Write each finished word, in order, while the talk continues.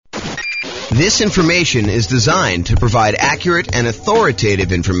This information is designed to provide accurate and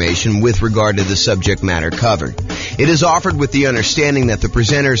authoritative information with regard to the subject matter covered. It is offered with the understanding that the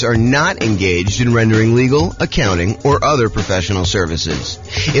presenters are not engaged in rendering legal, accounting, or other professional services.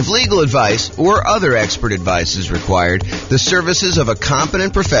 If legal advice or other expert advice is required, the services of a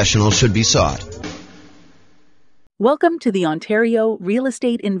competent professional should be sought. Welcome to the Ontario Real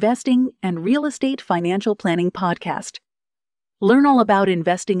Estate Investing and Real Estate Financial Planning Podcast. Learn all about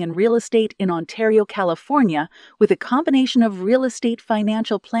investing in real estate in Ontario, California, with a combination of real estate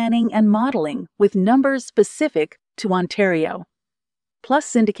financial planning and modeling with numbers specific to Ontario. Plus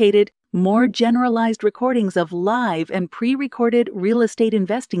syndicated, more generalized recordings of live and pre-recorded real estate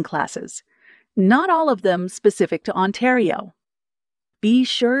investing classes, not all of them specific to Ontario. Be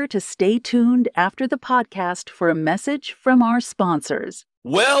sure to stay tuned after the podcast for a message from our sponsors.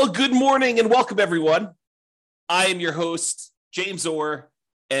 Well, good morning and welcome, everyone. I am your host, James Orr,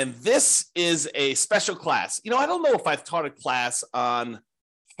 and this is a special class. I don't know if I've taught a class on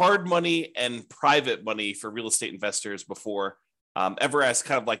hard money and private money for real estate investors before, ever as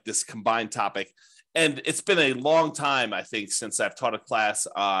kind of like this combined topic. And it's been a long time, I think, since I've taught a class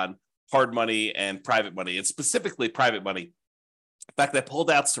on hard money and private money, and specifically private money. In fact, I pulled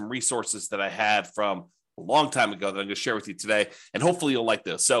out some resources that I had from a long time ago that I'm going to share with you today, and hopefully you'll like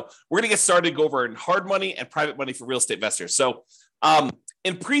those. So we're going to get started, go over in hard money and private money for real estate investors. So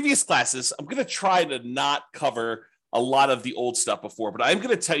in previous classes, I'm going to try to not cover a lot of the old stuff before, but I'm going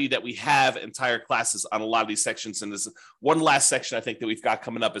to tell you that we have entire classes on a lot of these sections, and there's one last section I think that we've got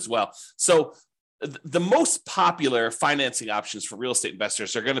coming up as well. So the most popular financing options for real estate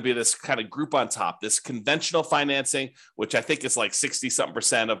investors are going to be this kind of group on top, this conventional financing, which I think is like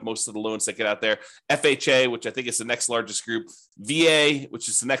 60-something% of most of the loans that get out there. FHA, which I think is the next largest group. VA, which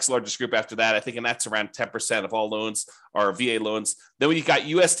is the next largest group after that, I think, and that's around 10% of all loans are VA loans. Then when you got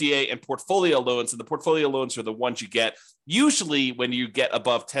USDA and portfolio loans, and the portfolio loans are the ones you get usually when you get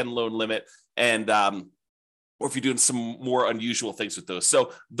above 10 loan limit, and or if you're doing some more unusual things with those.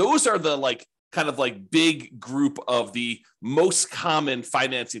 So those are the kind of big group of the most common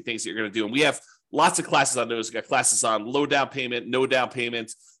financing things that you're going to do. And we have lots of classes on those. We've got classes on low down payment, no down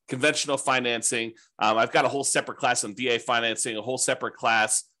payment, conventional financing. I've got a whole separate class on VA financing, a whole separate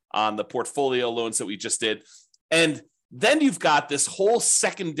class on the portfolio loans that we just did. And then you've got this whole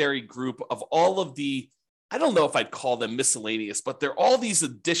secondary group of all of the, I don't know if I'd call them miscellaneous, but they're all these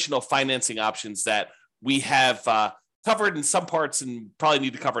additional financing options that we have covered in some parts and probably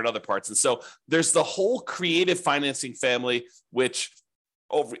need to cover in other parts. And so there's the whole creative financing family, which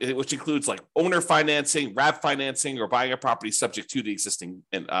includes owner financing, wrap financing, or buying a property subject to the existing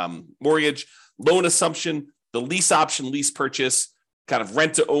mortgage, loan assumption, the lease option, lease purchase, kind of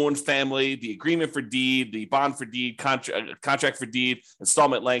rent to own family, the agreement for deed, the bond for deed, contract for deed,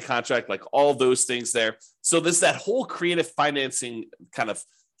 installment land contract, all those things there. So there's that whole creative financing kind of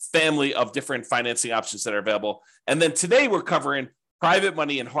family of different financing options that are available. And then today we're covering private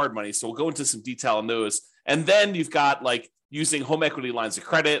money and hard money. So we'll go into some detail on those. And then you've got using home equity lines of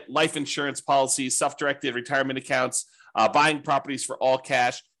credit, life insurance policies, self-directed retirement accounts, buying properties for all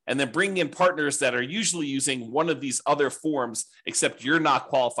cash, and then bringing in partners that are usually using one of these other forms, except you're not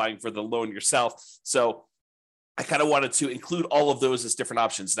qualifying for the loan yourself. So I kind of wanted to include all of those as different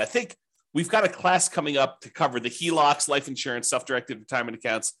options. And I think we've got a class coming up to cover the HELOCs, life insurance, self-directed retirement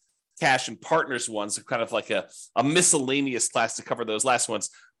accounts, cash, and partners ones, so kind of like a miscellaneous class to cover those last ones.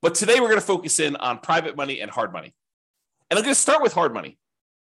 But today we're going to focus in on private money and hard money. And I'm going to start with hard money.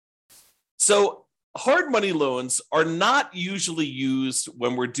 So hard money loans are not usually used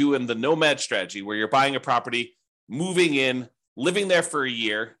when we're doing the nomad strategy, where you're buying a property, moving in, living there for a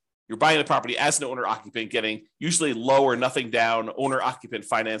year. You're buying the property as an owner-occupant, getting usually low or nothing down owner-occupant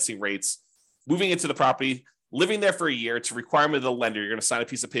financing rates, moving into the property, living there for a year. It's a requirement of the lender. You're going to sign a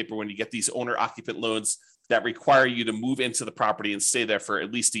piece of paper when you get these owner-occupant loans that require you to move into the property and stay there for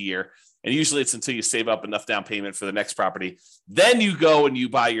at least a year. And usually it's until you save up enough down payment for the next property. Then you go and you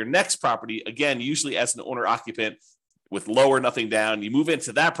buy your next property, again, usually as an owner-occupant, with low or nothing down. You move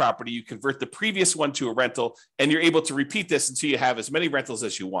into that property, you convert the previous one to a rental, and you're able to repeat this until you have as many rentals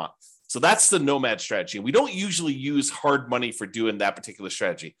as you want. So that's the nomad strategy. We don't usually use hard money for doing that particular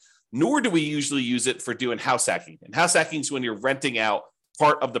strategy, nor do we usually use it for doing house hacking. And house hacking is when you're renting out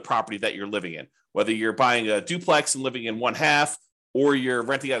part of the property that you're living in, whether you're buying a duplex and living in one half, or you're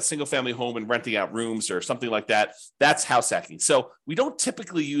renting out a single family home and renting out rooms or something like that. That's house hacking. So we don't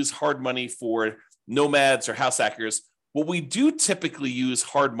typically use hard money for nomads or house hackers. What we do typically use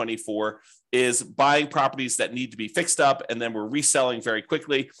hard money for is buying properties that need to be fixed up and then we're reselling very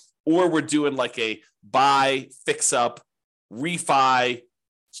quickly, or we're doing like a buy, fix up, refi,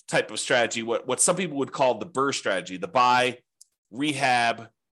 type of strategy, what some people would call the BRRRR strategy, the buy, rehab,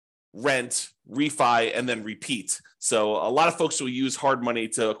 rent, refi, and then repeat. So a lot of folks will use hard money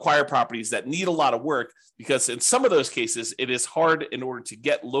to acquire properties that need a lot of work, because in some of those cases, it is hard in order to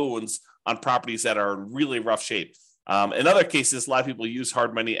get loans on properties that are in really rough shape. In other cases, a lot of people use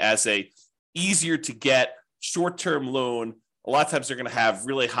hard money as a easier to get short-term loan. A lot of times they're going to have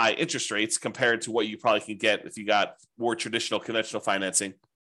really high interest rates compared to what you probably can get if you got more traditional conventional financing.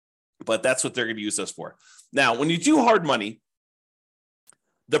 But that's what they're going to use those for. Now, when you do hard money,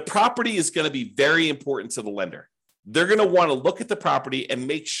 the property is going to be very important to the lender. They're going to want to look at the property and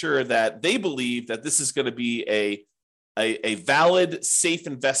make sure that they believe that this is going to be a valid, safe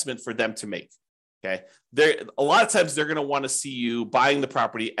investment for them to make. Okay. A lot of times they're going to want to see you buying the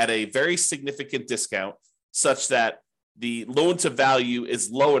property at a very significant discount, such that the loan to value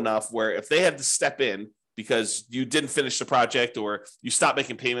is low enough where if they had to step in because you didn't finish the project or you stop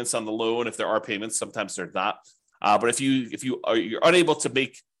making payments on the loan, if there are payments, sometimes they're not. But if you're unable to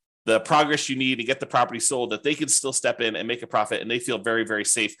make the progress you need to get the property sold, that they can still step in and make a profit, and they feel very, very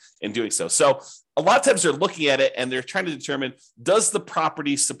safe in doing so. So a lot of times they're looking at it and they're trying to determine, does the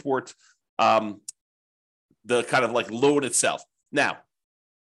property support the kind of like loan itself? Now,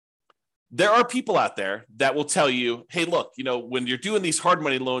 there are people out there that will tell you, hey, look, when you're doing these hard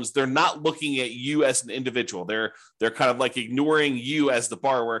money loans, they're not looking at you as an individual. They're kind of like ignoring you as the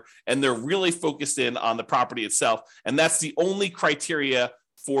borrower, and they're really focused in on the property itself. And that's the only criteria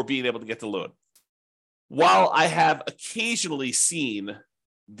for being able to get the loan. While I have occasionally seen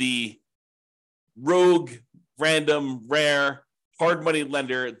the rogue, random, rare, hard money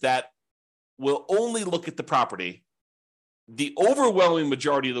lender that will only look at the property, the overwhelming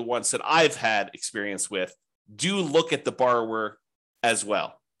majority of the ones that I've had experience with do look at the borrower as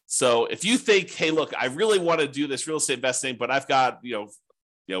well. So if you think, hey, look, I really want to do this real estate investing, but I've got,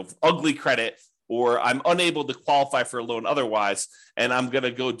 ugly credit, or I'm unable to qualify for a loan otherwise, and I'm going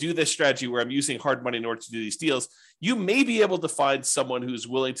to go do this strategy where I'm using hard money in order to do these deals, you may be able to find someone who's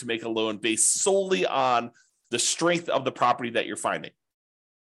willing to make a loan based solely on the strength of the property that you're finding.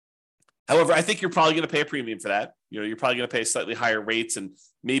 However, I think you're probably going to pay a premium for that. You're probably going to pay slightly higher rates and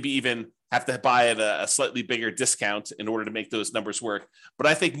maybe even have to buy at a slightly bigger discount in order to make those numbers work. But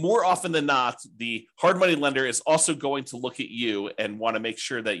I think more often than not, the hard money lender is also going to look at you and want to make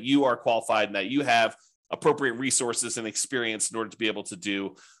sure that you are qualified and that you have appropriate resources and experience in order to be able to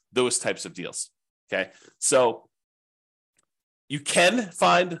do those types of deals. Okay. So you can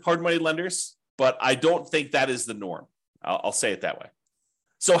find hard money lenders, but I don't think that is the norm. I'll say it that way.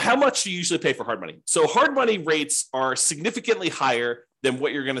 So how much do you usually pay for hard money? So hard money rates are significantly higher than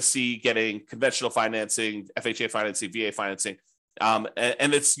what you're going to see getting conventional financing, FHA financing, VA financing.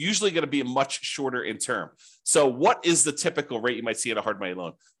 And it's usually going to be much shorter in term. So what is the typical rate you might see in a hard money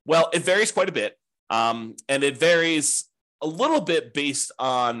loan? Well, it varies quite a bit. And it varies a little bit based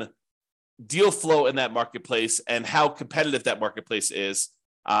on deal flow in that marketplace and how competitive that marketplace is.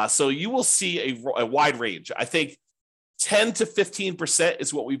 So you will see a wide range. I think 10 to 15%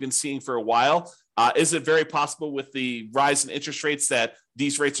 is what we've been seeing for a while. Is it very possible with the rise in interest rates that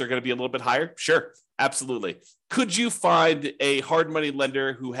these rates are going to be a little bit higher? Sure, absolutely. Could you find a hard money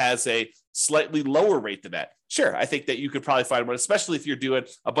lender who has a slightly lower rate than that? Sure, I think that you could probably find one, especially if you're doing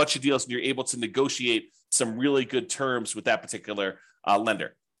a bunch of deals and you're able to negotiate some really good terms with that particular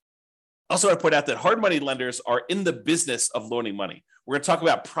lender. Also, I point out that hard money lenders are in the business of loaning money. We're going to talk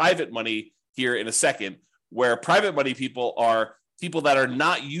about private money here in a second, where private money people are people that are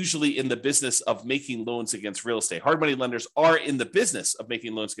not usually in the business of making loans against real estate. Hard money lenders are in the business of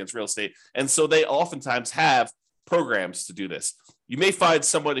making loans against real estate. And so they oftentimes have programs to do this. You may find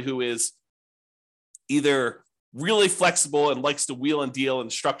someone who is either really flexible and likes to wheel and deal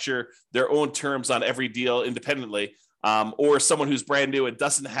and structure their own terms on every deal independently, or someone who's brand new and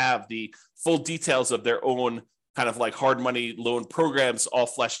doesn't have the full details of their own kind of like hard money loan programs all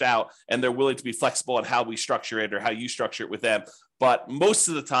fleshed out, and they're willing to be flexible on how we structure it or how you structure it with them. But most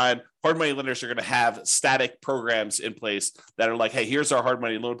of the time, hard money lenders are going to have static programs in place that are like, hey, here's our hard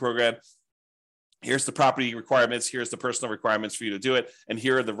money loan program. Here's the property requirements. Here's the personal requirements for you to do it. And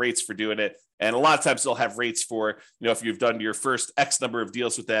here are the rates for doing it. And a lot of times they'll have rates for, if you've done your first X number of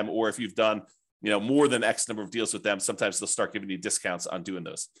deals with them, or if you've done, more than X number of deals with them, sometimes they'll start giving you discounts on doing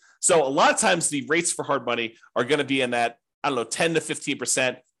those. So a lot of times the rates for hard money are going to be in that, 10 to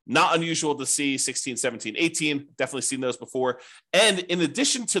 15%. Not unusual to see 16, 17, 18. Definitely seen those before. And in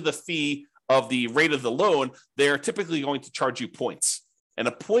addition to the fee of the rate of the loan, they're typically going to charge you points. And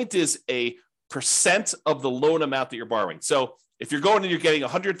a point is a percent of the loan amount that you're borrowing. So if you're going and you're getting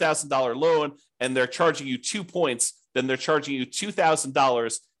 $100,000 loan and they're charging you 2 points, then they're charging you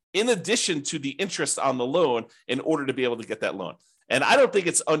 $2,000 in addition to the interest on the loan in order to be able to get that loan. And I don't think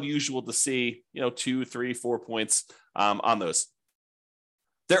it's unusual to see, 2, 3, 4 points on those.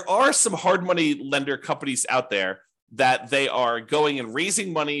 There are some hard money lender companies out there that they are going and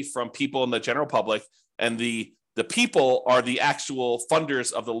raising money from people in the general public, and the people are the actual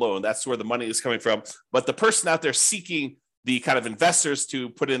funders of the loan. That's where the money is coming from. But the person out there seeking the kind of investors to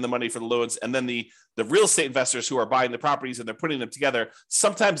put in the money for the loans, and then the real estate investors who are buying the properties and they're putting them together,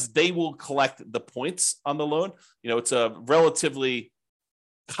 sometimes they will collect the points on the loan. It's a relatively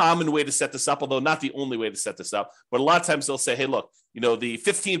common way to set this up, although not the only way to set this up. But a lot of times they'll say, hey, look, the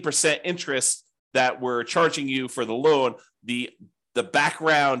 15% interest that we're charging you for the loan, the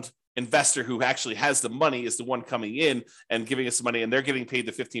background investor who actually has the money is the one coming in and giving us the money, and they're getting paid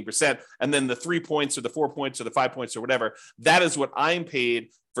the 15%. And then the 3 points or the 4 points or the 5 points or whatever, that is what I'm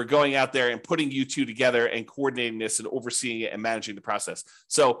paid for going out there and putting you two together and coordinating this and overseeing it and managing the process.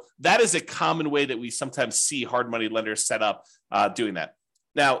 So that is a common way that we sometimes see hard money lenders set up doing that.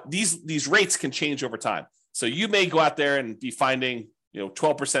 Now, these rates can change over time. So you may go out there and be finding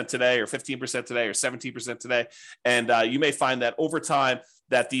 12% today or 15% today or 17% today. And you may find that over time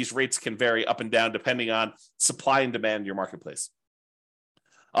that these rates can vary up and down depending on supply and demand in your marketplace.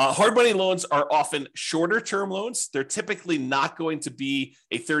 Hard money loans are often shorter term loans. They're typically not going to be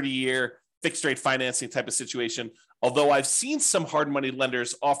a 30-year fixed rate financing type of situation. Although I've seen some hard money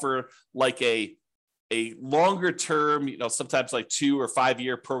lenders offer like a longer term, sometimes like 2 or 5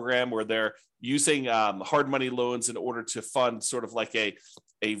 year program where they're using hard money loans in order to fund sort of like a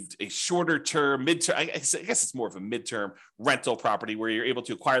shorter term, midterm, I guess it's more of a midterm rental property where you're able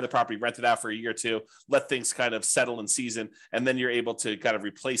to acquire the property, rent it out for a year or two, let things kind of settle in season, and then you're able to kind of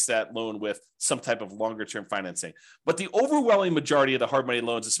replace that loan with some type of longer term financing. But the overwhelming majority of the hard money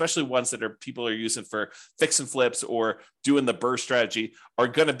loans, especially ones that people are using for fix and flips or doing the BRRRR strategy, are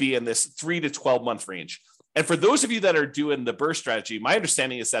going to be in this 3 to 12 month range. And for those of you that are doing the BRRRR strategy, my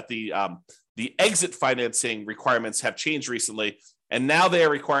understanding is that the exit financing requirements have changed recently. And now they are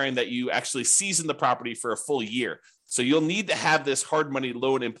requiring that you actually season the property for a full year. So you'll need to have this hard money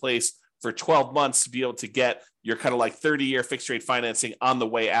loan in place for 12 months to be able to get your kind of like 30-year fixed rate financing on the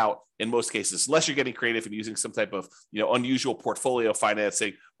way out in most cases, unless you're getting creative and using some type of unusual portfolio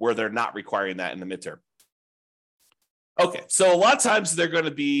financing where they're not requiring that in the midterm. Okay, so a lot of times they're going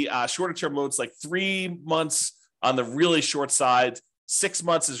to be shorter term loans, like 3 months on the really short side. 6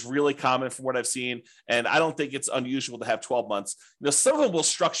 months is really common from what I've seen. And I don't think it's unusual to have 12 months. Some of them will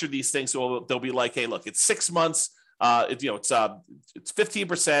structure these things. So they'll be like, hey, look, it's 6 months. It's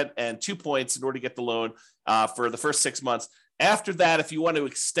 15% and 2 points in order to get the loan for the first 6 months. After that, if you want to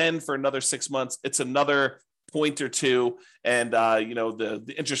extend for another 6 months, it's another point or two. And,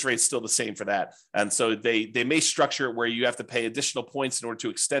 the interest rate's still the same for that. And so they may structure it where you have to pay additional points in order to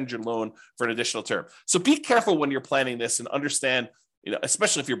extend your loan for an additional term. So be careful when you're planning this and understand,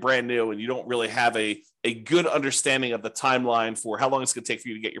 especially if you're brand new and you don't really have a good understanding of the timeline for how long it's going to take for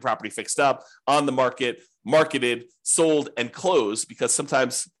you to get your property fixed up, on the market, marketed, sold, and closed, because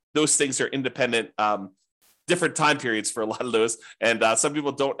sometimes those things are independent, different time periods for a lot of those. And some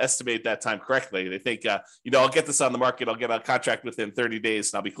people don't estimate that time correctly. They think, I'll get this on the market, I'll get a contract within 30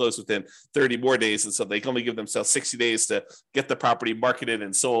 days, and I'll be closed within 30 more days. And so they can only give themselves 60 days to get the property marketed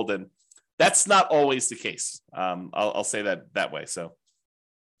and sold. And that's not always the case. I'll say that way. So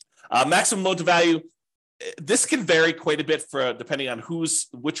maximum loan to value, this can vary quite a bit depending on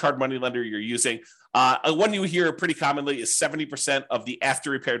which hard money lender you're using. One you hear pretty commonly is 70% of the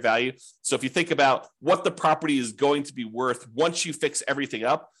after repaired value. So if you think about what the property is going to be worth once you fix everything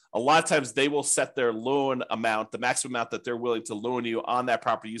up, a lot of times they will set their loan amount, the maximum amount that they're willing to loan you on that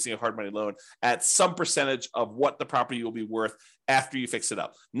property using a hard money loan, at some percentage of what the property will be worth after you fix it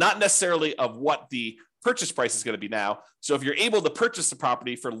up. Not necessarily of what the purchase price is going to be now. So if you're able to purchase the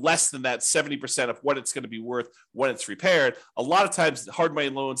property for less than that 70% of what it's going to be worth when it's repaired, a lot of times hard money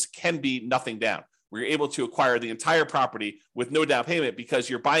loans can be nothing down, where you're able to acquire the entire property with no down payment because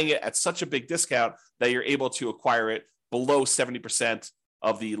you're buying it at such a big discount that you're able to acquire it below 70%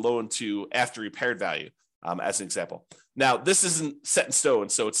 of the loan to after repaired value, as an example. Now, this isn't set in stone,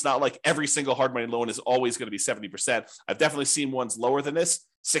 so it's not like every single hard money loan is always going to be 70%. I've definitely seen ones lower than this.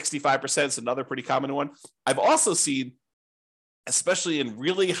 65% is another pretty common one. I've also seen, especially in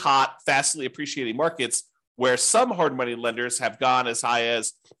really hot, fastly appreciating markets, where some hard money lenders have gone as high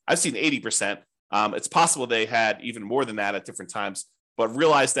as, I've seen 80%. It's possible they had even more than that at different times, but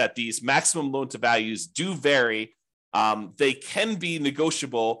realize that these maximum loan to values do vary. They can be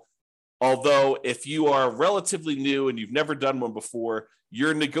negotiable, although if you are relatively new and you've never done one before,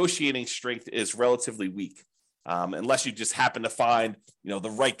 your negotiating strength is relatively weak. unless you just happen to find, the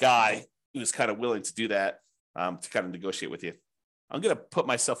right guy who's kind of willing to do that to kind of negotiate with you. I'm going to put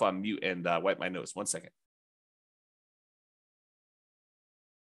myself on mute and wipe my nose. 1 second.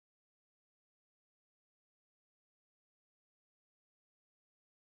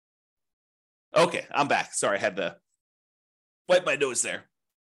 Okay, I'm back. Sorry, I had to wipe my nose there.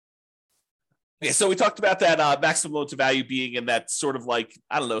 Okay, so we talked about that maximum loan to value being in that sort of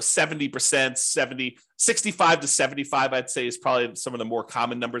 70%, 65 to 75, I'd say is probably some of the more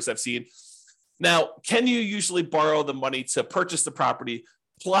common numbers I've seen. Now, can you usually borrow the money to purchase the property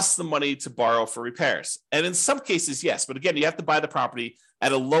plus the money to borrow for repairs? And in some cases, yes. But again, you have to buy the property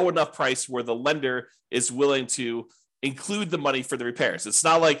at a low enough price where the lender is willing to include the money for the repairs. It's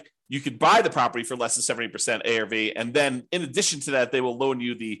not like you could buy the property for less than 70% ARV, and then in addition to that, they will loan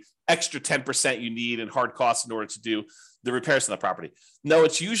you the extra 10% you need in hard costs in order to do the repairs on the property. No,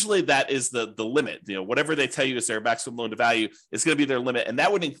 it's usually that is the limit. Whatever they tell you is their maximum loan to value is going to be their limit, and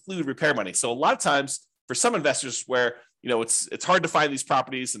that would include repair money. So a lot of times for some investors where it's hard to find these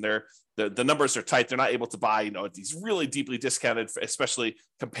properties and the numbers are tight, they're not able to buy at these really deeply discounted, especially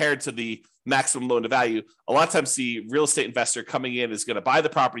compared to the maximum loan to value. A lot of times the real estate investor coming in is going to buy the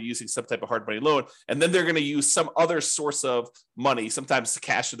property using some type of hard money loan, and then they're going to use some other source of money, sometimes the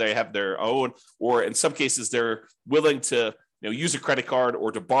cash that they have their own, or in some cases they're willing to use a credit card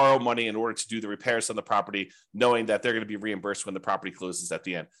or to borrow money in order to do the repairs on the property, knowing that they're going to be reimbursed when the property closes at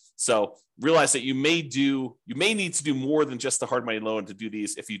the end. So realize that you may need to do more than just the hard money loan to do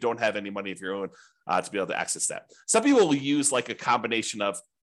these if you don't have any money of your own to be able to access that. Some people will use a combination of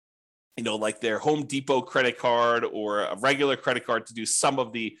their Home Depot credit card or a regular credit card to do some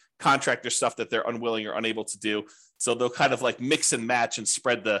of the contractor stuff that they're unwilling or unable to do. So they'll kind of mix and match and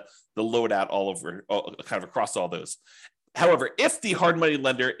spread the load out all over, kind of across all those. However, if the hard money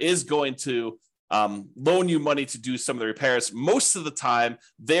lender is going to loan you money to do some of the repairs, most of the time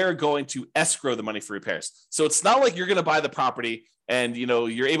they're going to escrow the money for repairs. So it's not like you're going to buy the property and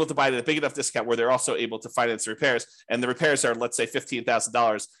you're able to buy it at a big enough discount where they're also able to finance the repairs, and the repairs are, let's say,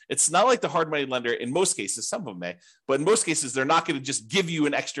 $15,000. It's not like the hard money lender in most cases, some of them may, but in most cases they're not going to just give you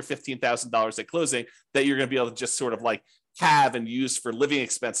an extra $15,000 at closing that you're going to be able to just sort of have and use for living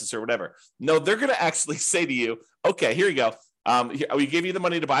expenses or whatever. No, they're going to actually say to you, okay, here you go. We gave you the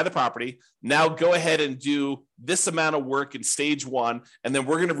money to buy the property. Now go ahead and do this amount of work in stage one, and then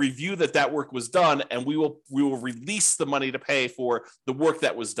we're going to review that work was done, and we will release the money to pay for the work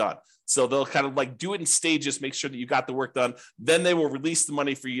that was done. So they'll kind of do it in stages, make sure that you got the work done. Then they will release the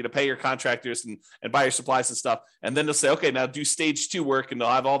money for you to pay your contractors and buy your supplies and stuff. And then they'll say, okay, now do stage 2 work, and they'll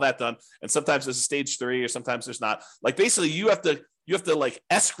have all that done. And sometimes there's a stage 3, or sometimes there's not. Basically you have to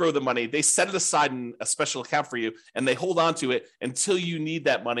escrow the money. They set it aside in a special account for you, and they hold on to it until you need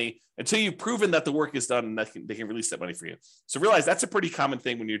that money, until you've proven that the work is done, and they can release that money for you. So realize that's a pretty common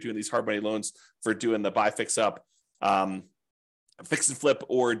thing when you're doing these hard money loans for doing the buy, fix up, fix and flip,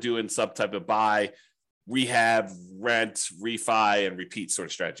 or doing some type of buy, rehab, rent, refi, and repeat sort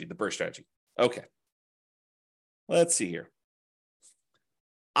of strategy, the BRRRR strategy. Okay. Let's see here.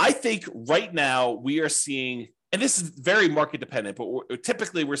 I think right now we are seeing, and this is very market dependent, but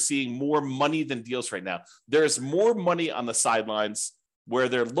typically we're seeing more money than deals right now. There's more money on the sidelines where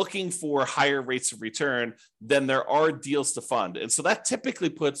they're looking for higher rates of return than there are deals to fund. And so that typically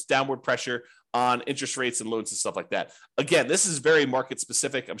puts downward pressure on interest rates and loans and stuff like that. Again, this is very market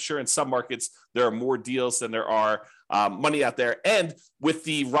specific. I'm sure in some markets there are more deals than there are money out there. And with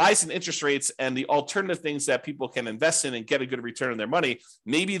the rise in interest rates and the alternative things that people can invest in and get a good return on their money,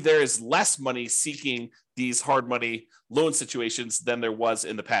 maybe there is less money seeking these hard money loan situations than there was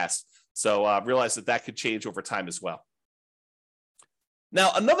in the past. So realize that could change over time as well.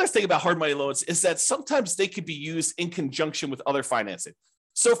 Now, another thing about hard money loans is that sometimes they could be used in conjunction with other financing.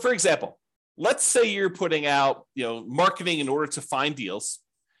 So for example, let's say you're putting out, marketing in order to find deals,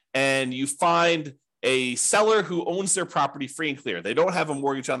 and you find a seller who owns their property free and clear. They don't have a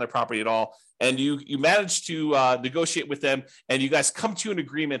mortgage on their property at all. And you manage to negotiate with them, and you guys come to an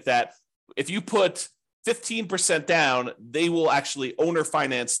agreement that if you put 15% down, they will actually owner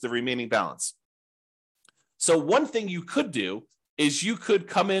finance the remaining balance. So one thing you could do is you could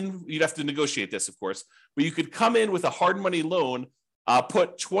come in, you'd have to negotiate this, of course, but you could come in with a hard money loan,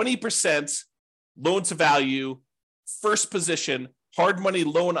 put 20% loan to value, first position, hard money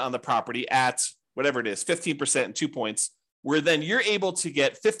loan on the property at whatever it is, 15% and 2 points, where then you're able to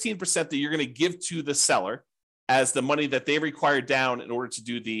get 15% that you're going to give to the seller as the money that they require down in order to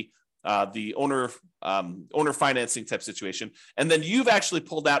do the owner financing type situation. And then you've actually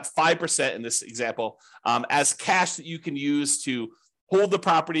pulled out 5% in this example as cash that you can use to hold the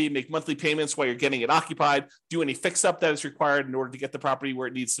property, make monthly payments while you're getting it occupied, do any fix up that is required in order to get the property where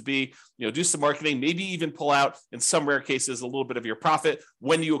it needs to be, do some marketing, maybe even pull out, in some rare cases, a little bit of your profit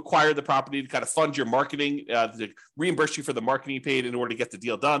when you acquire the property to kind of fund your marketing, to reimburse you for the marketing you paid in order to get the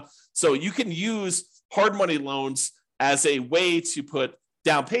deal done. So you can use hard money loans as a way to put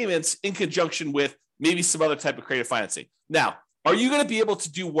down payments in conjunction with maybe some other type of creative financing. Now, are you going to be able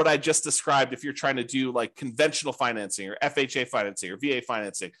to do what I just described if you're trying to do like conventional financing or FHA financing or VA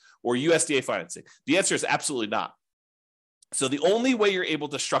financing or USDA financing? The answer is absolutely not. So the only way you're able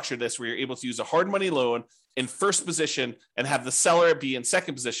to structure this, where you're able to use a hard money loan in first position and have the seller be in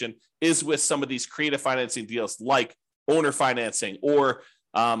second position, is with some of these creative financing deals like owner financing, or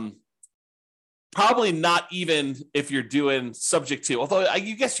probably not even if you're doing subject to, although I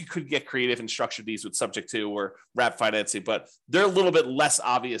guess you could get creative and structure these with subject to or wrap financing, but they're a little bit less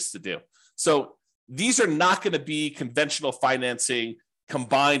obvious to do. So these are not going to be conventional financing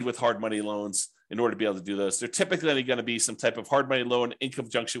combined with hard money loans in order to be able to do those. They're typically going to be some type of hard money loan in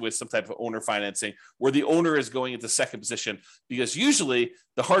conjunction with some type of owner financing, where the owner is going into second position, because usually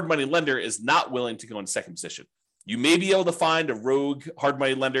the hard money lender is not willing to go into second position. You may be able to find a rogue hard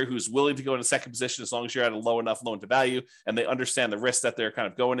money lender who's willing to go into second position as long as you're at a low enough loan to value and they understand the risk that they're kind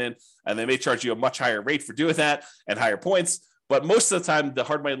of going in, and they may charge you a much higher rate for doing that and higher points. But most of the time, the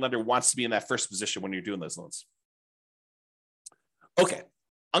hard money lender wants to be in that first position when you're doing those loans. Okay,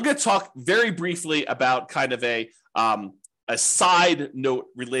 I'm going to talk very briefly about kind of a side note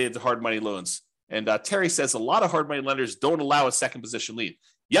related to hard money loans. And Terry says a lot of hard money lenders don't allow a second position lead.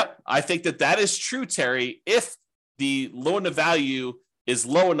 Yep, I think that is true, Terry. If the loan to value is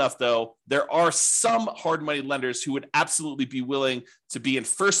low enough, though, there are some hard money lenders who would absolutely be willing to be in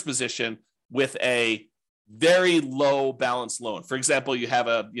first position with a very low balance loan. For example, you have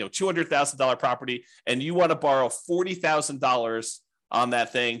a $200,000 property and you want to borrow $40,000 on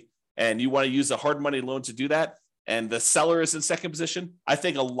that thing, and you want to use a hard money loan to do that, and the seller is in second position. I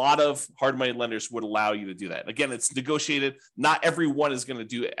think a lot of hard money lenders would allow you to do that. Again, it's negotiated. Not everyone is going to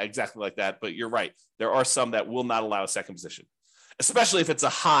do it exactly like that, but you're right. There are some that will not allow a second position, especially if it's a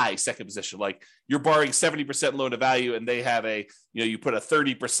high second position. Like you're borrowing 70% loan to value and they have you put a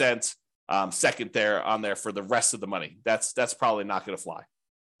 30% second there on there for the rest of the money. That's probably not going to fly.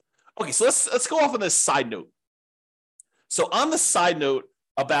 Okay, so let's go off on this side note. So on the side note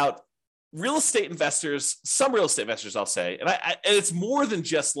about real estate investors, some real estate investors, I'll say, and it's more than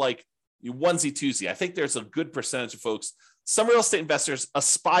just like onesie twosie. I think there's a good percentage of folks. Some real estate investors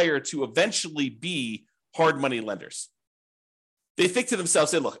aspire to eventually be hard money lenders. They think to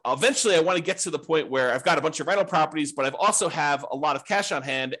themselves, "Hey, look, eventually I want to get to the point where I've got a bunch of rental properties, but I've also have a lot of cash on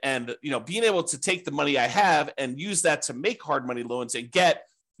hand, and being able to take the money I have and use that to make hard money loans and get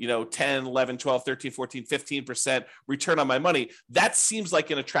 10, 11, 12, 13, 14, 15% return on my money." That seems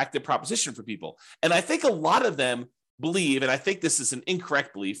like an attractive proposition for people. And I think a lot of them believe, and I think this is an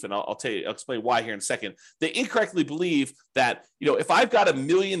incorrect belief, and I'll explain why here in a second. They incorrectly believe that, if I've got $1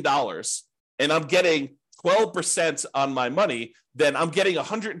 million and I'm getting 12% on my money, then I'm getting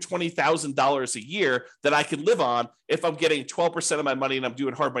 $120,000 a year that I can live on if I'm getting 12% of my money and I'm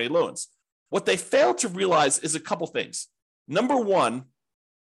doing hard money loans. What they fail to realize is a couple things. Number one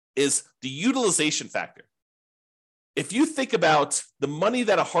is the utilization factor. If you think about the money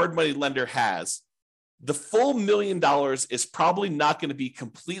that a hard money lender has, the full $1 million is probably not going to be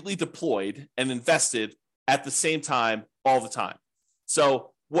completely deployed and invested at the same time all the time.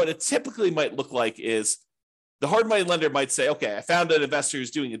 So what it typically might look like is the hard money lender might say, okay, I found an investor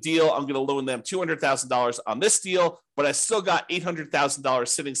who's doing a deal. I'm going to loan them $200,000 on this deal, but I still got $800,000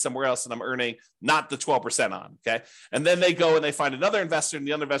 sitting somewhere else and I'm earning not the 12% on, okay? And then they go and they find another investor, and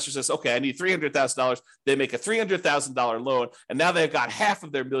the other investor says, okay, I need $300,000. They make a $300,000 loan, and now they've got half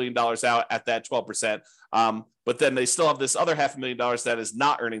of their $1 million out at that 12%. But then they still have this other $500,000 that is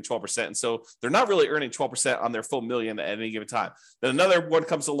not earning 12%. And so they're not really earning 12% on their full $1 million at any given time. Then another one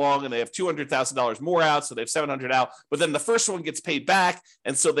comes along and they have $200,000 more out. So they have $700,000 out, but then the first one gets paid back.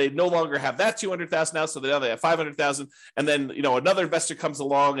 And so they no longer have that $200,000 out. So now they have $500,000. And then, another investor comes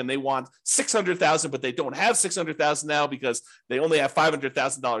along and they want $600,000, but they don't have $600,000 now because they only have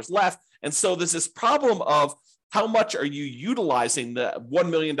 $500,000 left. And so there's this problem of, how much are you utilizing the $1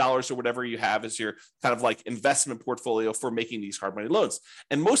 million or whatever you have as your kind of like investment portfolio for making these hard money loans?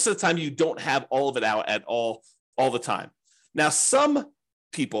 And most of the time, you don't have all of it out at all the time. Now, some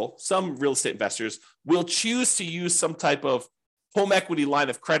people, some real estate investors will choose to use some type of home equity line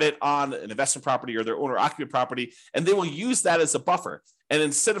of credit on an investment property or their owner occupant property, and they will use that as a buffer. And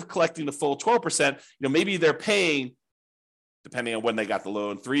instead of collecting the full 12%, maybe they're paying depending on when they got the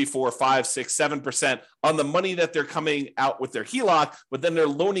loan, 3, 4, 5, 6, 7% on the money that they're coming out with their HELOC, but then they're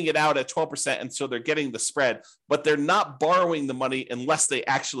loaning it out at 12%. And so they're getting the spread, but they're not borrowing the money unless they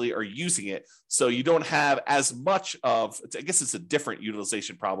actually are using it. So you don't have as much of, I guess it's a different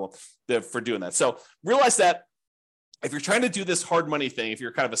utilization problem for doing that. So realize that if you're trying to do this hard money thing, if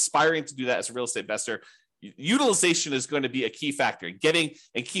you're kind of aspiring to do that as a real estate investor, utilization is going to be a key factor. Getting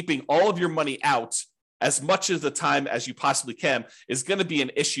and keeping all of your money out as much of the time as you possibly can is going to be an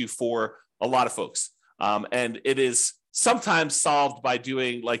issue for a lot of folks. And it is sometimes solved by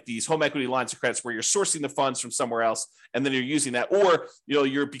doing like these home equity lines of credit where you're sourcing the funds from somewhere else and then you're using that, or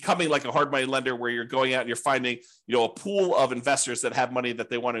you're becoming like a hard money lender where you're going out and you're finding a pool of investors that have money that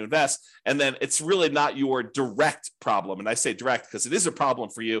they want to invest, and then it's really not your direct problem. And I say direct because it is a problem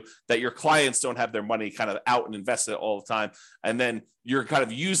for you that your clients don't have their money kind of out and invested all the time, and then you're kind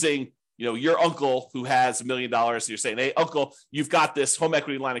of using your uncle who has $1 million. You're saying, hey, uncle, you've got this home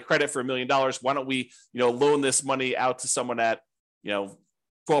equity line of credit for $1 million. Why don't we, loan this money out to someone at,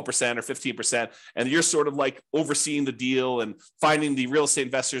 12% or 15%. And you're sort of like overseeing the deal and finding the real estate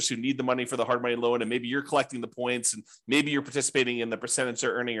investors who need the money for the hard money loan. And maybe you're collecting the points and maybe you're participating in the percentage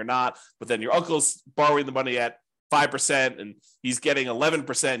they're earning or not. But then your uncle's borrowing the money at 5% and he's getting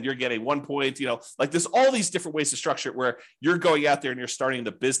 11%, you're getting 1 point, like there's all these different ways to structure it where you're going out there and you're starting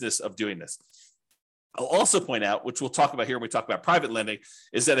the business of doing this. I'll also point out, which we'll talk about here when we talk about private lending,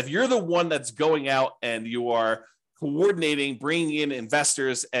 is that if you're the one that's going out and you are coordinating, bringing in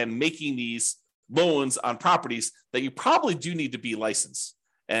investors and making these loans on properties, that you probably do need to be licensed.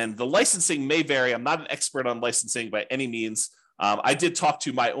 And the licensing may vary. I'm not an expert on licensing by any means. I did talk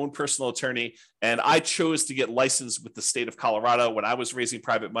to my own personal attorney, and I chose to get licensed with the state of Colorado when I was raising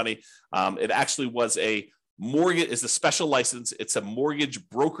private money. It actually was a special license. It's a mortgage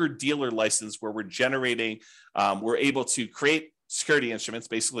broker dealer license where we're generating, we're able to create security instruments,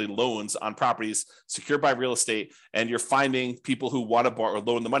 basically loans on properties secured by real estate, and you're finding people who want to borrow or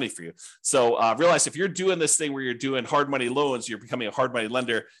loan the money for you. So realize if you're doing this thing where you're doing hard money loans, you're becoming a hard money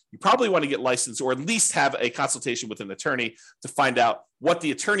lender, you probably want to get licensed or at least have a consultation with an attorney to find out what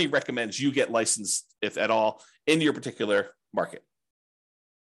the attorney recommends you get licensed, if at all, in your particular market.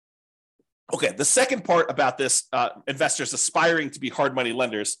 Okay, the second part about this, investors aspiring to be hard money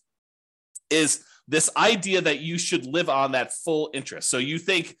lenders, is this idea that you should live on that full interest. So you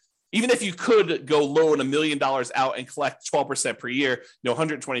think, even if you could go loan $1 million out and collect 12% per year,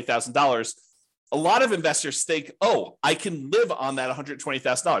 $120,000, a lot of investors think, oh, I can live on that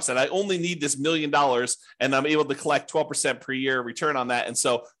 $120,000 and I only need this $1 million and I'm able to collect 12% per year return on that. And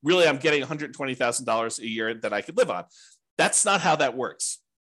so really I'm getting $120,000 a year that I could live on. That's not how that works.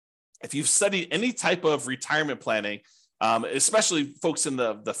 If you've studied any type of retirement planning, especially folks in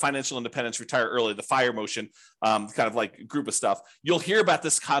the financial independence, retire early, the FIRE motion, kind of like group of stuff, you'll hear about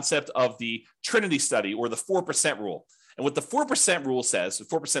this concept of the Trinity study or the 4% rule. And what the 4% rule says, the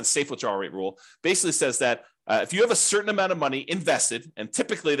 4% safe withdrawal rate rule, basically says that if you have a certain amount of money invested, and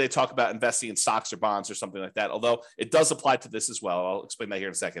typically they talk about investing in stocks or bonds or something like that, although it does apply to this as well. I'll explain that here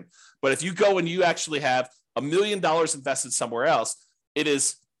in a second. But if you go and you actually have $1 million invested somewhere else, it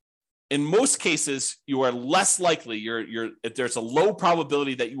is, in most cases, you are less likely, there's a low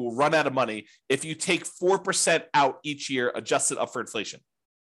probability that you will run out of money if you take 4% out each year, adjusted up for inflation.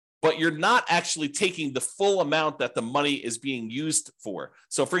 But you're not actually taking the full amount that the money is being used for.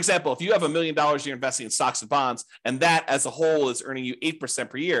 So for example, if you have $1 million you're investing in stocks and bonds, and that as a whole is earning you 8%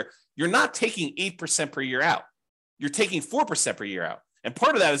 per year, you're not taking 8% per year out. You're taking 4% per year out. And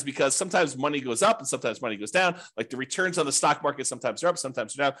part of that is because sometimes money goes up and sometimes money goes down. Like the returns on the stock market, sometimes they're up,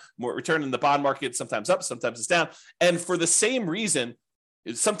 sometimes they're down. More return in the bond market, sometimes up, sometimes it's down. And for the same reason,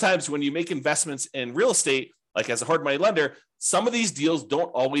 sometimes when you make investments in real estate, like as a hard money lender, some of these deals don't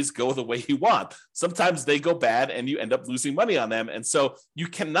always go the way you want. Sometimes they go bad and you end up losing money on them. And so you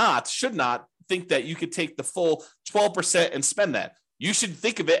should not think that you could take the full 12% and spend that. You should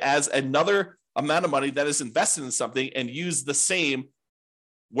think of it as another amount of money that is invested in something and use the same,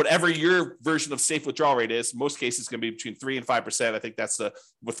 whatever your version of safe withdrawal rate is. Most cases going to be between 3 and 5%. I think that's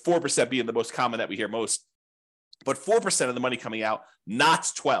with 4% being the most common that we hear most, but 4% of the money coming out,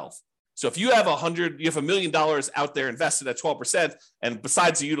 not 12. So if you have $1 million out there invested at 12%, and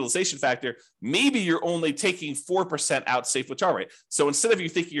besides the utilization factor, maybe you're only taking 4% out safe withdrawal rate. So instead of you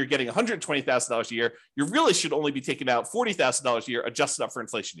thinking you're getting $120,000 a year, you really should only be taking out $40,000 a year, adjusted up for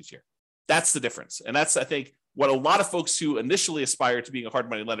inflation each year. That's the difference. And that's, I think, what a lot of folks who initially aspire to being a hard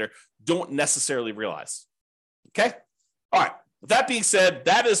money lender don't necessarily realize. Okay. All right. With that being said,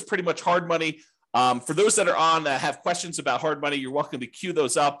 that is pretty much hard money. For those that are on that have questions about hard money, you're welcome to queue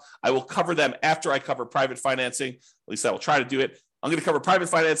those up. I will cover them after I cover private financing. At least I will try to do it. I'm going to cover private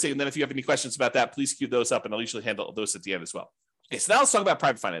financing, and then if you have any questions about that, please queue those up, and I'll usually handle those at the end as well. Okay, so now let's talk about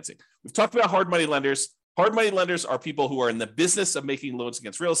private financing. We've talked about hard money lenders. Hard money lenders are people who are in the business of making loans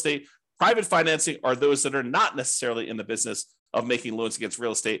against real estate. Private financing are those that are not necessarily in the business of making loans against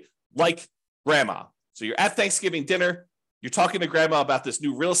real estate, like grandma. So you're at Thanksgiving dinner, you're talking to grandma about this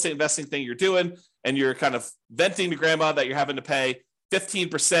new real estate investing thing you're doing, and you're kind of venting to grandma that you're having to pay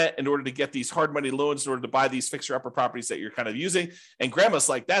 15% in order to get these hard money loans in order to buy these fixer-upper properties that you're kind of using. And grandma's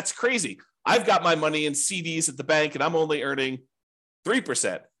like, that's crazy. I've got my money in CDs at the bank, and I'm only earning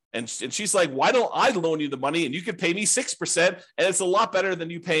 3%. And she's like, why don't I loan you the money and you could pay me 6%? And it's a lot better than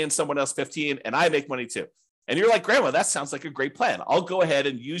you paying someone else 15, and I make money too. And you're like, grandma, that sounds like a great plan. I'll go ahead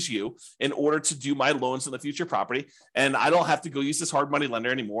and use you in order to do my loans in the future property. And I don't have to go use this hard money lender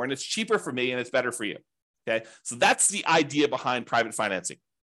anymore. And it's cheaper for me and it's better for you. Okay. So that's the idea behind private financing.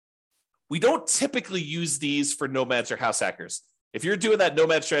 We don't typically use these for nomads or house hackers. If you're doing that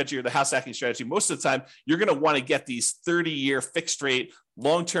nomad strategy or the house hacking strategy, most of the time, you're going to want to get these 30-year fixed rate,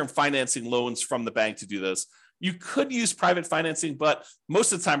 long-term financing loans from the bank to do this. You could use private financing, but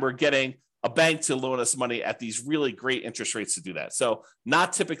most of the time we're getting a bank to loan us money at these really great interest rates to do that. So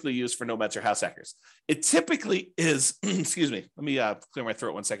not typically used for nomads or house hackers. It typically is, excuse me, let me clear my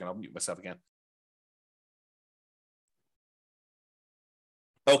throat 1 second. I'll mute myself again.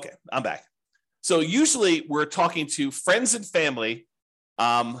 Okay, I'm back. So usually we're talking to friends and family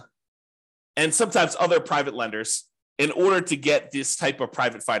and sometimes other private lenders in order to get this type of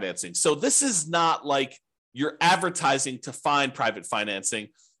private financing. So this is not like you're advertising to find private financing,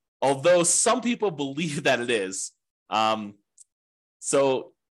 although some people believe that it is.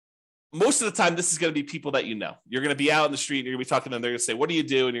 So most of the time, this is going to be people that you know. You're going to be out in the street, and you're going to be talking to them. They're going to say, what do you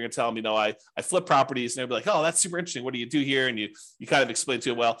do? And you're going to tell them, I flip properties. And they'll be like, oh, that's super interesting. What do you do here? And you kind of explain to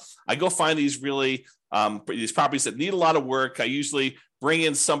them, well, I go find these really these properties that need a lot of work. I usually bring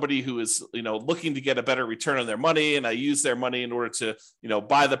in somebody who is, looking to get a better return on their money. And I use their money in order to,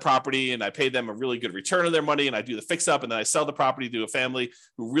 buy the property, and I pay them a really good return on their money. And I do the fix up, and then I sell the property to a family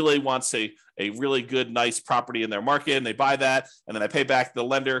who really wants a really good, nice property in their market. And they buy that. And then I pay back the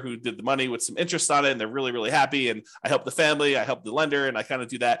lender who did the money with some interest on it. And they're really, really happy. And I help the family, I help the lender, and I kind of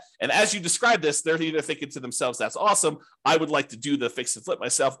do that. And as you describe this, they're either thinking to themselves, that's awesome. I would like to do the fix and flip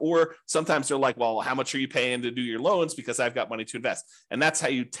myself. Or sometimes they're like, well, how much are you paying to do your loans? Because I've got money to invest. And that's how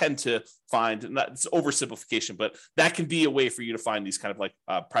you tend to find, it's oversimplification, but that can be a way for you to find these kind of like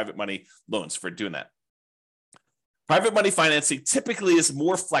private money loans for doing that. Private money financing typically is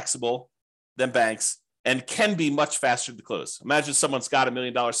more flexible than banks and can be much faster to close. Imagine someone's got $1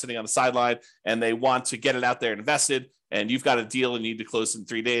 million sitting on the sideline and they want to get it out there and invested, and you've got a deal and you need to close in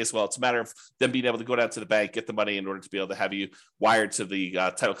 3 days. Well, it's a matter of them being able to go down to the bank, get the money in order to be able to have you wired to the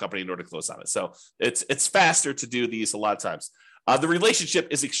title company in order to close on it. So it's faster to do these a lot of times. The relationship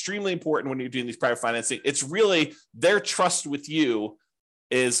is extremely important when you're doing these private financing. It's really their trust with you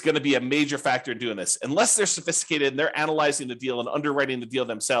is going to be a major factor in doing this. Unless they're sophisticated and they're analyzing the deal and underwriting the deal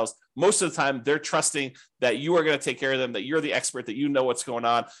themselves, most of the time they're trusting that you are going to take care of them, that you're the expert, that you know what's going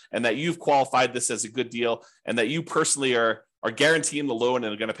on, and that you've qualified this as a good deal, and that you personally are guaranteeing the loan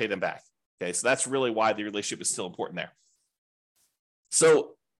and are going to pay them back. Okay, so that's really why the relationship is still important there.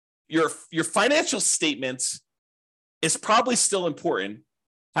 So your financial statements is probably still important.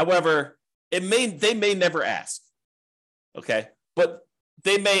 However, they may never ask. Okay, but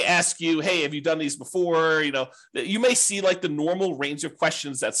they may ask you, hey, have you done these before? You may see like the normal range of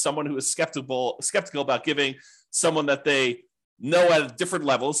questions that someone who is skeptical about giving someone that they know at different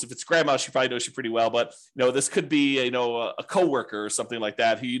levels. If it's grandma, she probably knows you pretty well, but this could be, a coworker or something like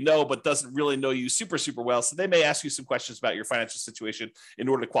that who but doesn't really know you super, super well. So they may ask you some questions about your financial situation in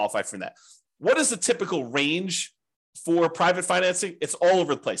order to qualify for that. What is the typical range for private financing? It's all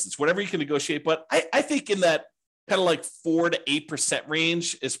over the place. It's whatever you can negotiate, but I think in that kind of like 4 to 8%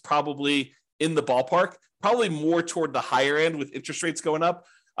 range is probably in the ballpark, probably more toward the higher end with interest rates going up.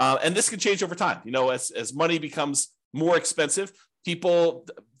 And this can change over time. As money becomes more expensive, people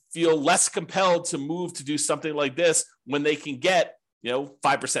feel less compelled to move to do something like this when they can get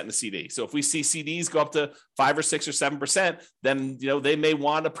 5% in a CD. So if we see CDs go up to 5 or 6 or 7%, then, they may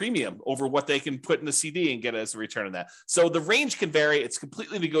want a premium over what they can put in the CD and get as a return on that. So the range can vary. It's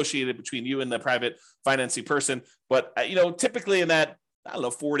completely negotiated between you and the private financing person. But, typically in that,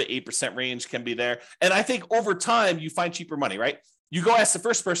 4 to 8% range can be there. And I think over time you find cheaper money, right? You go ask the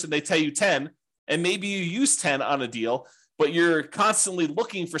first person, they tell you 10, and maybe you use 10 on a deal, but you're constantly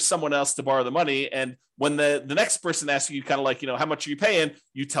looking for someone else to borrow the money. And when the next person asks you kind of like, how much are you paying?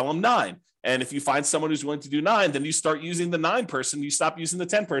 You tell them 9. And if you find someone who's willing to do 9, then you start using the 9 person, you stop using the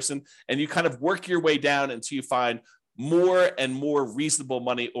 10 person, and you kind of work your way down until you find more and more reasonable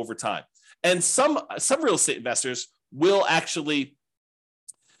money over time. And some real estate investors will actually,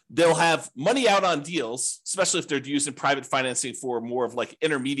 they'll have money out on deals, especially if they're using private financing for more of like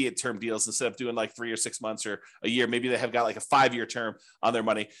intermediate term deals instead of doing like 3 or 6 months or a year. Maybe they have got like a 5-year term on their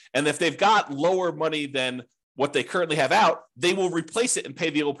money. And if they've got lower money than what they currently have out, they will replace it and pay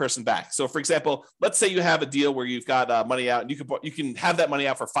the old person back. So for example, let's say you have a deal where you've got money out and you can have that money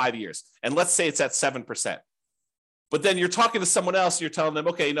out for 5 years. And let's say it's at 7%. But then you're talking to someone else, and you're telling them,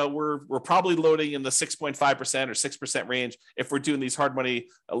 okay, we're probably loading in the 6.5% or 6% range if we're doing these hard money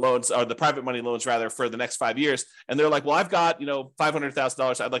loans, or the private money loans rather, for the next 5 years. And they're like, well, I've got,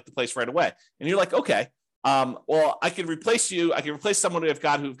 $500,000 I'd like to place right away. And you're like, okay, well, I can replace you. I can replace someone who've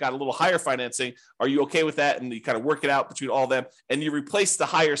got a little higher financing. Are you okay with that? And you kind of work it out between all of them. And you replace the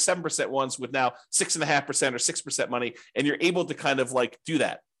higher 7% ones with now 6.5% or 6% money. And you're able to kind of like do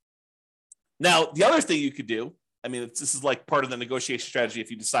that. Now, the other thing you could do, this is like part of the negotiation strategy if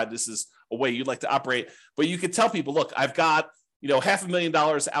you decide this is a way you'd like to operate, but you could tell people, look, I've got,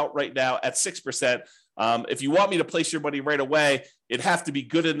 $500,000 out right now at 6%. If you want me to place your money right away, it'd have to be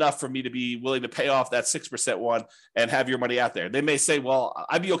good enough for me to be willing to pay off that 6% one and have your money out there. They may say, well,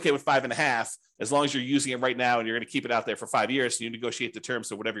 I'd be okay with 5.5 as long as you're using it right now and you're going to keep it out there for 5 years. And you negotiate the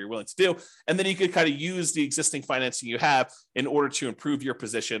terms of whatever you're willing to do. And then you could kind of use the existing financing you have in order to improve your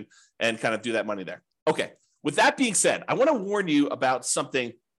position and kind of do that money there. Okay. With that being said, I want to warn you about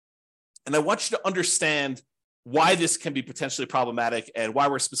something, and I want you to understand why this can be potentially problematic and why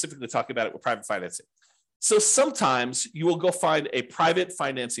we're specifically talking about it with private financing. So sometimes you will go find a private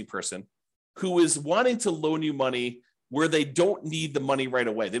financing person who is wanting to loan you money where they don't need the money right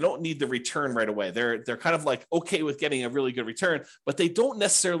away. They don't need the return right away. They're kind of like okay with getting a really good return, but they don't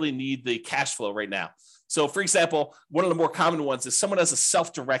necessarily need the cash flow right now. So for example, one of the more common ones is someone has a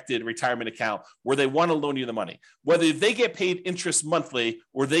self-directed retirement account where they want to loan you the money. Whether they get paid interest monthly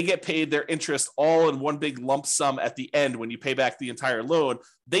or they get paid their interest all in one big lump sum at the end when you pay back the entire loan,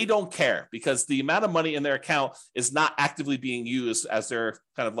 they don't care because the amount of money in their account is not actively being used as they're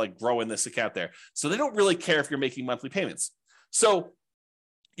kind of like growing this account there. So they don't really care if you're making monthly payments. So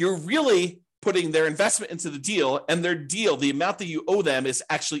you're really putting their investment into the deal, and their deal, the amount that you owe them, is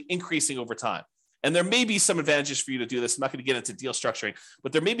actually increasing over time. And there may be some advantages for you to do this. I'm not going to get into deal structuring,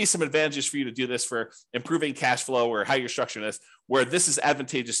 but there may be some advantages for you to do this for improving cash flow or how you're structuring this, where this is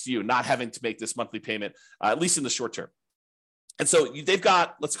advantageous to you, not having to make this monthly payment, at least in the short term. And so they've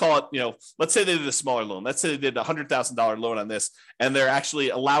got, let's call it, let's say they did a smaller loan. Let's say they did a $100,000 loan on this, and they're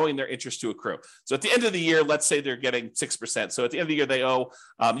actually allowing their interest to accrue. So at the end of the year, let's say they're getting 6%. So at the end of the year,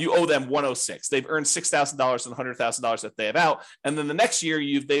 you owe them 106. They've earned $6,000 on $100,000 that they have out. And then the next year,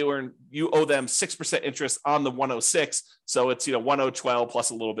 you owe them 6% interest on the 106. So it's 1012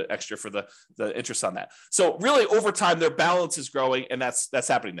 plus a little bit extra for the interest on that. So really over time, their balance is growing, and that's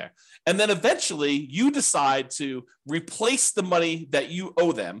happening there. And then eventually you decide to replace the money that you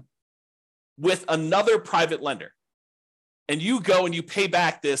owe them with another private lender. And you go and you pay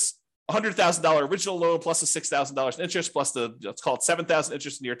back this $100,000 original loan plus the $6,000 in interest plus the, let's call it $7,000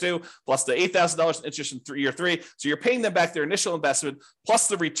 interest in year 2 plus the $8,000 in interest in year 3. So you're paying them back their initial investment plus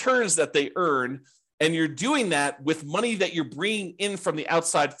the returns that they earn. And you're doing that with money that you're bringing in from the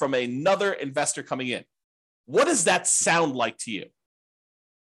outside from another investor coming in. What does that sound like to you?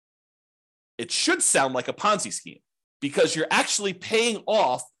 It should sound like a Ponzi scheme because you're actually paying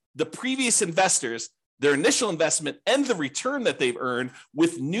off the previous investors, their initial investment and the return that they've earned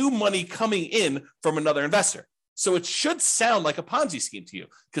with new money coming in from another investor. So it should sound like a Ponzi scheme to you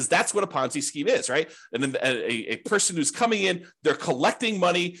because that's what a Ponzi scheme is, right? And then a person who's coming in, they're collecting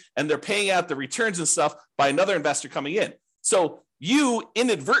money and they're paying out the returns and stuff by another investor coming in. So you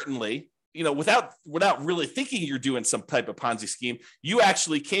inadvertently, without really thinking you're doing some type of Ponzi scheme, you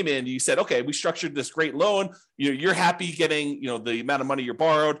actually came in and you said, okay, we structured this great loan. You're happy getting, the amount of money you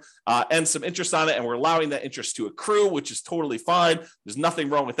borrowed and some interest on it. And we're allowing that interest to accrue, which is totally fine. There's nothing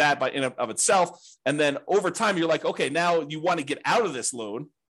wrong with that in of itself. And then over time, you're like, okay, now you want to get out of this loan.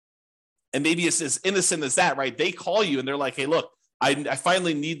 And maybe it's as innocent as that, right? They call you and they're like, hey, look, I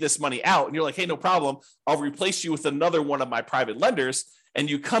finally need this money out. And you're like, hey, no problem. I'll replace you with another one of my private lenders. And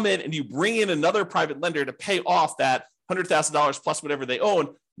you come in and you bring in another private lender to pay off that $100,000 plus whatever they own.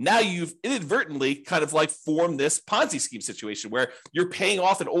 Now you've inadvertently kind of like formed this Ponzi scheme situation where you're paying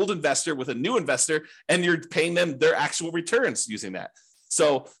off an old investor with a new investor and you're paying them their actual returns using that.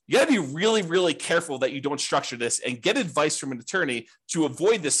 So you got to be really, really careful that you don't structure this and get advice from an attorney to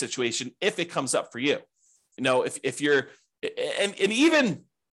avoid this situation if it comes up for you. If you're, and even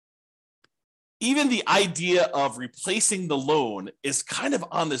even the idea of replacing the loan is kind of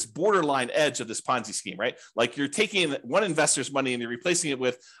on this borderline edge of this Ponzi scheme, right? Like you're taking one investor's money and you're replacing it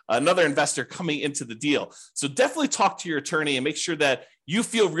with another investor coming into the deal. So definitely talk to your attorney and make sure that you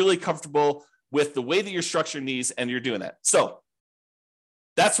feel really comfortable with the way that you're structuring these and you're doing that. So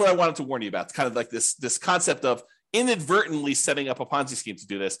that's what I wanted to warn you about. It's kind of like this concept of inadvertently setting up a Ponzi scheme to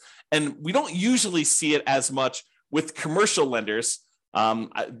do this. And we don't usually see it as much with commercial lenders.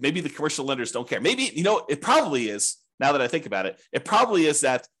 Maybe the commercial lenders don't care. Maybe, it probably is, now that I think about it, it probably is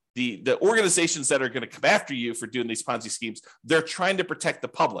that the organizations that are going to come after you for doing these Ponzi schemes, they're trying to protect the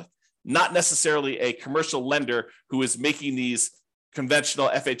public, not necessarily a commercial lender who is making these conventional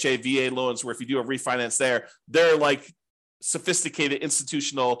FHA, VA loans where if you do a refinance there, they're like sophisticated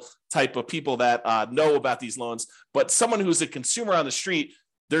institutional type of people that know about these loans. But someone who's a consumer on the street,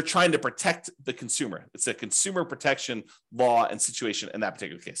 they're trying to protect the consumer. It's a consumer protection law and situation in that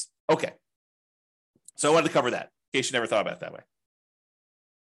particular case. Okay. So I wanted to cover that in case you never thought about it that way.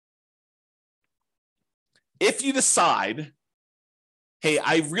 If you decide, hey,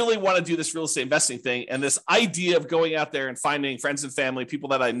 I really want to do this real estate investing thing, and this idea of going out there and finding friends and family, people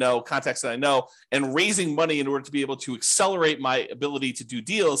that I know, contacts that I know, and raising money in order to be able to accelerate my ability to do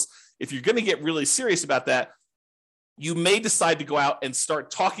deals, if you're going to get really serious about that, you may decide to go out and start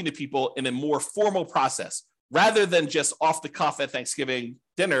talking to people in a more formal process rather than just off the cuff at Thanksgiving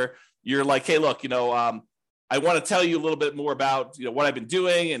dinner. You're like, hey, look, I want to tell you a little bit more about, what I've been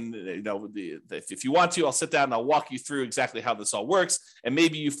doing. And, if you want to, I'll sit down and I'll walk you through exactly how this all works. And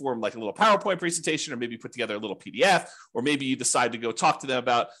maybe you form like a little PowerPoint presentation, or maybe put together a little PDF, or maybe you decide to go talk to them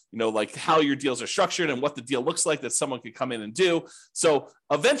about, like how your deals are structured and what the deal looks like that someone could come in and do. So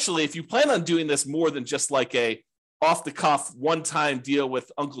eventually, if you plan on doing this more than just like a off the cuff, one-time deal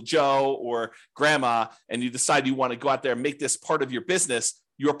with Uncle Joe or grandma, and you decide you want to go out there and make this part of your business,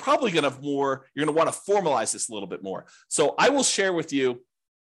 you're probably going to you're going to want to formalize this a little bit more. So I will share with you,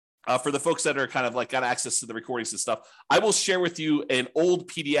 for the folks that are kind of like got access to the recordings and stuff, I will share with you an old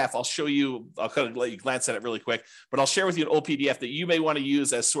PDF. I'll show you, I'll kind of let you glance at it really quick, but I'll share with you an old PDF that you may want to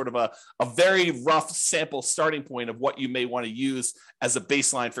use as sort of a very rough sample starting point of what you may want to use as a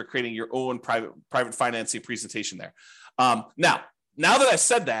baseline for creating your own private financing presentation there. Now that I've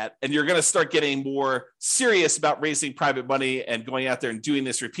said that, and you're going to start getting more serious about raising private money and going out there and doing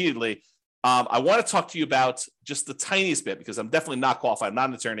this repeatedly, I want to talk to you about just the tiniest bit, because I'm definitely not qualified. I'm not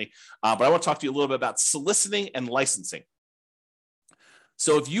an attorney, but I want to talk to you a little bit about soliciting and licensing.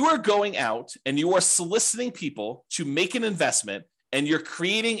 So if you are going out and you are soliciting people to make an investment and you're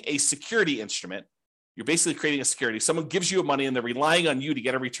creating a security instrument, you're basically creating a security. Someone gives you money and they're relying on you to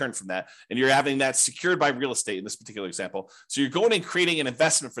get a return from that. And you're having that secured by real estate in this particular example. So you're going and creating an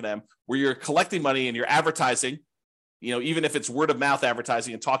investment for them where you're collecting money and you're advertising. Even if it's word of mouth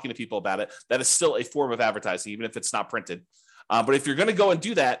advertising and talking to people about it, that is still a form of advertising, even if it's not printed. But if you're going to go and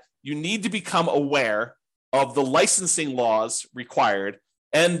do that, you need to become aware of the licensing laws required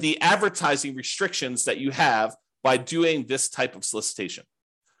and the advertising restrictions that you have by doing this type of solicitation.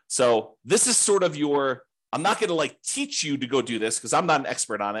 So this is sort of I'm not going to like teach you to go do this because I'm not an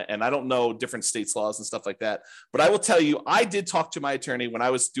expert on it and I don't know different states' laws and stuff like that. But I will tell you, I did talk to my attorney when I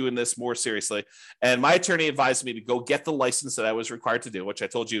was doing this more seriously. And my attorney advised me to go get the license that I was required to do, which I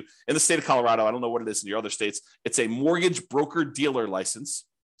told you in the state of Colorado. I don't know what it is in your other states. It's a mortgage broker dealer license.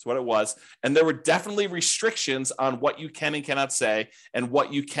 That's what it was. And there were definitely restrictions on what you can and cannot say and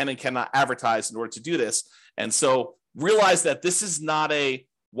what you can and cannot advertise in order to do this. And so realize that this is not a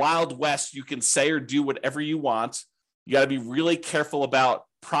Wild West. You can say or do whatever you want. You got to be really careful about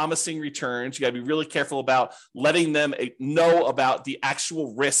promising returns. You got to be really careful about letting them know about the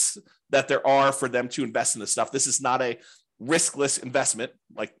actual risks that there are for them to invest in this stuff. This is not a riskless investment,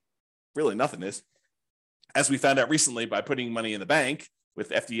 like really nothing is, as we found out recently by putting money in the bank with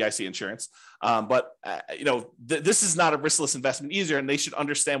FDIC insurance. This is not a riskless investment either, and they should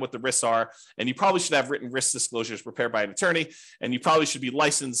understand what the risks are. And you probably should have written risk disclosures prepared by an attorney, and you probably should be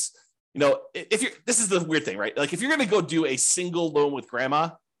licensed. This is the weird thing, right? Like if you're going to go do a single loan with grandma,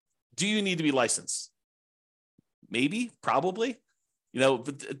 do you need to be licensed? Maybe, probably.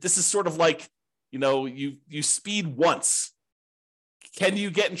 But this is sort of like, you speed once. Can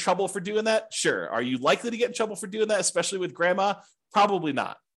you get in trouble for doing that? Sure. Are you likely to get in trouble for doing that, especially with grandma? Probably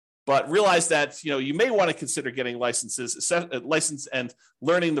not. But realize that, you may want to consider getting license and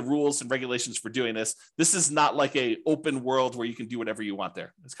learning the rules and regulations for doing this. This is not like a open world where you can do whatever you want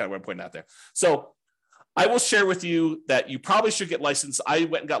there. That's kind of what I'm pointing out there. So I will share with you that you probably should get licensed. I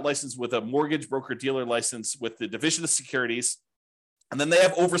went and got licensed with a mortgage broker dealer license with the Division of Securities. And then they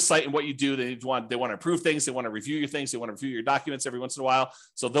have oversight in what you do. They want to approve things. They want to review your things. They want to review your documents every once in a while.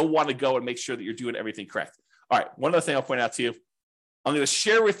 So they'll want to go and make sure that you're doing everything correct. All right. One other thing I'll point out to you. I'm going to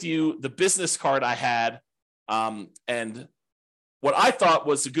share with you the business card I had and what I thought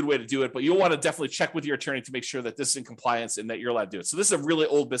was a good way to do it, but you'll want to definitely check with your attorney to make sure that this is in compliance and that you're allowed to do it. So this is a really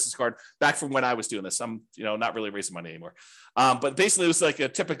old business card back from when I was doing this. I'm, not really raising money anymore. But basically it was like a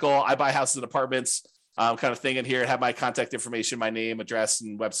typical, I buy houses and apartments kind of thing in here. It had my contact information, my name, address,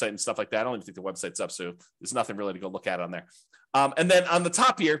 and website and stuff like that. I don't even think the website's up, so there's nothing really to go look at on there. And then on the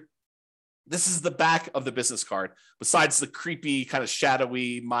top here, this is the back of the business card. Besides the creepy kind of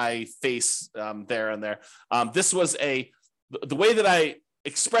shadowy, my face there and there. This was the way that I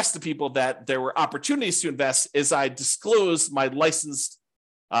expressed to people that there were opportunities to invest is I disclose my licensed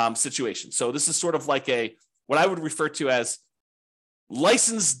situation. So this is sort of like what I would refer to as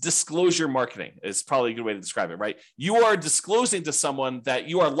licensed disclosure marketing is probably a good way to describe it, right? You are disclosing to someone that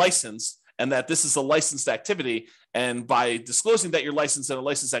you are licensed and that this is a licensed activity. And by disclosing that you're licensed in a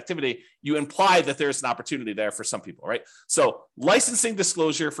licensed activity, you imply that there's an opportunity there for some people, right? So licensing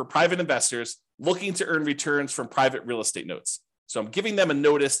disclosure for private investors looking to earn returns from private real estate notes. So I'm giving them a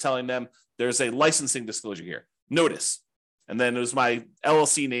notice telling them there's a licensing disclosure here. Notice. And then it was my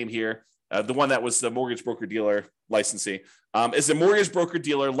LLC name here. The one that was the mortgage broker dealer licensing is a mortgage broker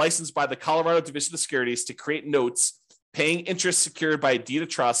dealer licensed by the Colorado Division of Securities to create notes paying interest secured by a deed of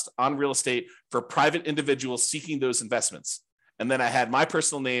trust on real estate for private individuals seeking those investments. And then I had my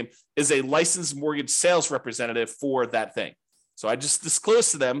personal name is a licensed mortgage sales representative for that thing. So I just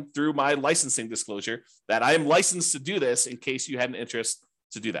disclosed to them through my licensing disclosure that I am licensed to do this in case you had an interest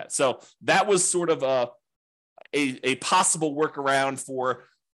to do that. So that was sort of a possible workaround for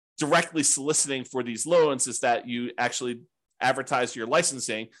directly soliciting for these loans is that you actually advertise your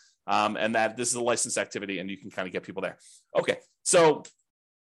licensing and that this is a licensed activity and you can kind of get people there. Okay, so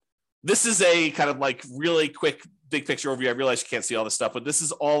this is a kind of like really quick, big picture overview. I realize you can't see all this stuff, but this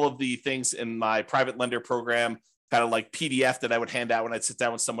is all of the things in my private lender program, kind of like PDF that I would hand out when I'd sit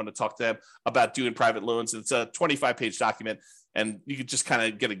down with someone to talk to them about doing private loans. It's a 25-page document, and you could just kind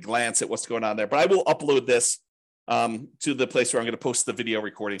of get a glance at what's going on there. But I will upload this to the place where I'm going to post the video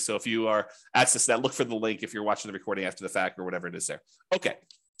recording. So if you are accessing that, look for the link if you're watching the recording after the fact or whatever it is there. Okay,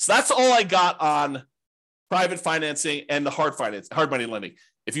 so that's all I got on private financing and the hard money lending.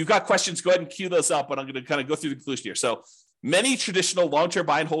 If you've got questions, go ahead and queue those up, but I'm going to kind of go through the conclusion here. So many traditional long-term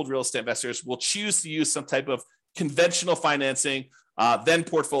buy and hold real estate investors will choose to use some type of conventional financing, then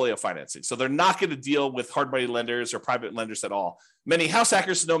portfolio financing. So they're not going to deal with hard money lenders or private lenders at all. Many house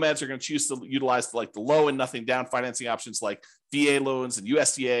hackers and nomads are going to choose to utilize like the low and nothing down financing options like VA loans and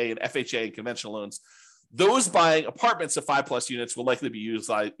USDA and FHA and conventional loans. Those buying apartments of 5+ units will likely be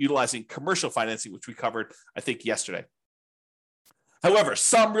utilizing commercial financing, which we covered, I think, yesterday. However,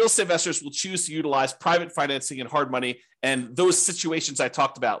 some real estate investors will choose to utilize private financing and hard money. And those situations I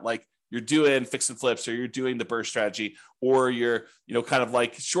talked about, like you're doing fix and flips, or you're doing the BRRRR strategy, or you're, kind of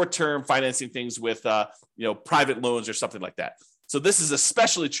like short-term financing things with, private loans or something like that. So this is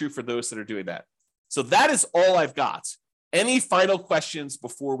especially true for those that are doing that. So that is all I've got. Any final questions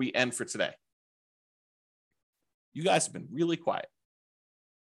before we end for today? You guys have been really quiet.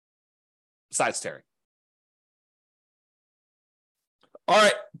 Besides Terry. All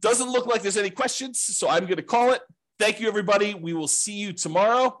right. Doesn't look like there's any questions, so I'm going to call it. Thank you, everybody. We will see you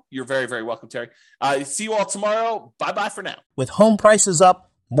tomorrow. You're very, very welcome, Terry. See you all tomorrow. Bye-bye for now. With home prices up,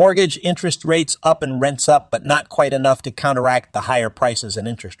 mortgage interest rates up, and rents up, but not quite enough to counteract the higher prices and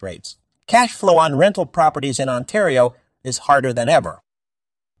interest rates, cash flow on rental properties in Ontario is harder than ever.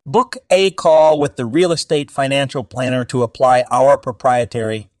 Book a call with the Real Estate Financial Planner to apply our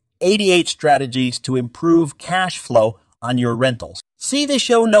proprietary 88 strategies to improve cash flow on your rentals. See the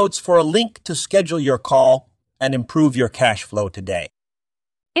show notes for a link to schedule your call and improve your cash flow today.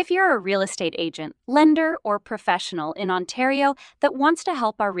 If you're a real estate agent, lender, or professional in Ontario that wants to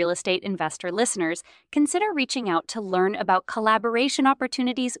help our real estate investor listeners, consider reaching out to learn about collaboration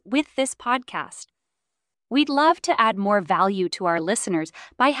opportunities with this podcast. We'd love to add more value to our listeners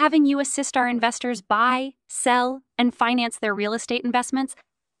by having you assist our investors buy, sell, and finance their real estate investments.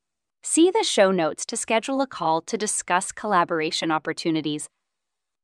 See the show notes to schedule a call to discuss collaboration opportunities.